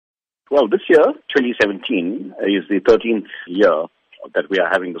Well, this year, 2017, is the 13th year that we are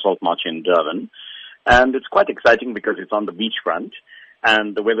having the Salt March in Durban. And it's quite exciting because it's on the beachfront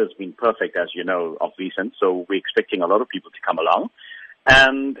and the weather's been perfect, as you know, of recent. So we're expecting a lot of people to come along.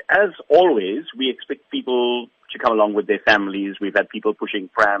 And as always, we expect people to come along with their families. We've had people pushing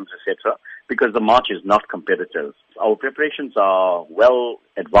prams, etc., because the march is not competitive. Our preparations are well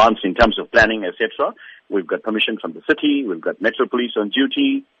advanced in terms of planning, etc. We've got permission from the city. We've got Metro Police on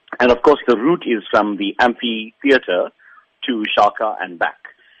duty. And of course, the route is from the amphitheater to Shaka and back.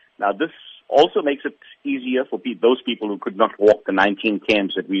 Now, this also makes it easier for those people who could not walk the 19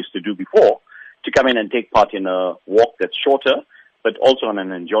 kms that we used to do before to come in and take part in a walk that's shorter, but also on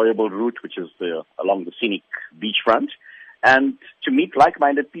an enjoyable route, which is along the scenic beachfront, and to meet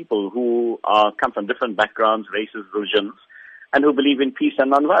like-minded people who come from different backgrounds, races, religions, and who believe in peace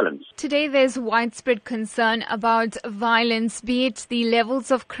and non-violence. Today there's widespread concern about violence, be it the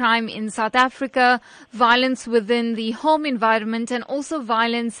levels of crime in South Africa, violence within the home environment, and also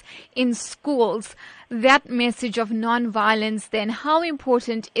violence in schools. That message of non-violence, then, how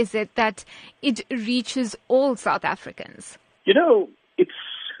important is it that it reaches all South Africans? You know, it's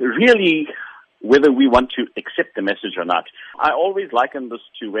really whether we want to accept the message or not. I always liken this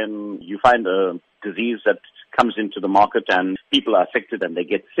to when you find a disease that comes into the market and people are affected and they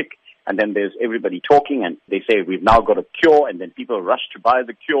get sick, and then there's everybody talking and they say we've now got a cure, and then people rush to buy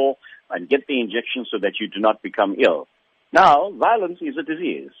the cure and get the injection so that you do not become ill. Now, violence is a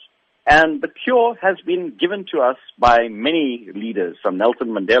disease, and the cure has been given to us by many leaders, from Nelson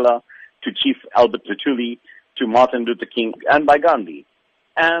Mandela to Chief Albert Luthuli to Martin Luther King, and by Gandhi.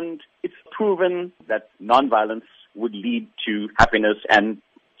 And it's proven that non-violence would lead to happiness and,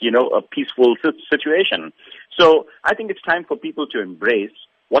 a peaceful situation. So I think it's time for people to embrace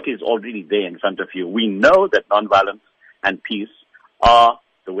what is already there in front of you. We know that non-violence and peace are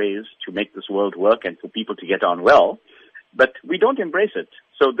the ways to make this world work and for people to get on well, but we don't embrace it.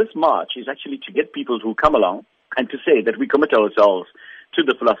 So this march is actually to get people who come along and to say that we commit ourselves to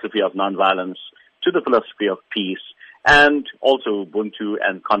the philosophy of non-violence, to the philosophy of peace, and also Ubuntu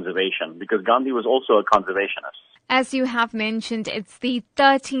and conservation, because Gandhi was also a conservationist. As you have mentioned, it's the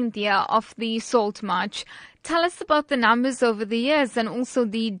 13th year of the Salt March. Tell us about the numbers over the years and also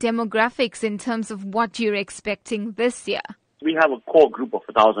the demographics in terms of what you're expecting this year. We have a core group of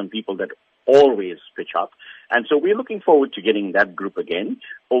 1,000 people that always pitch up. And so we're looking forward to getting that group again.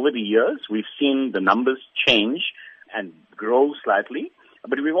 Over the years, we've seen the numbers change and grow slightly,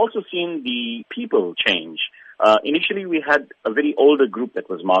 but we've also seen the people change. Initially, we had a very older group that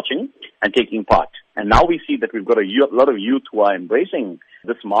was marching and taking part. And now we see that we've got a lot of youth who are embracing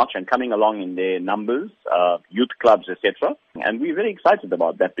this march and coming along in their numbers, youth clubs, etc. And we're very excited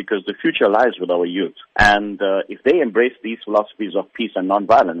about that because the future lies with our youth. And if they embrace these philosophies of peace and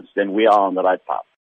non-violence, then we are on the right path.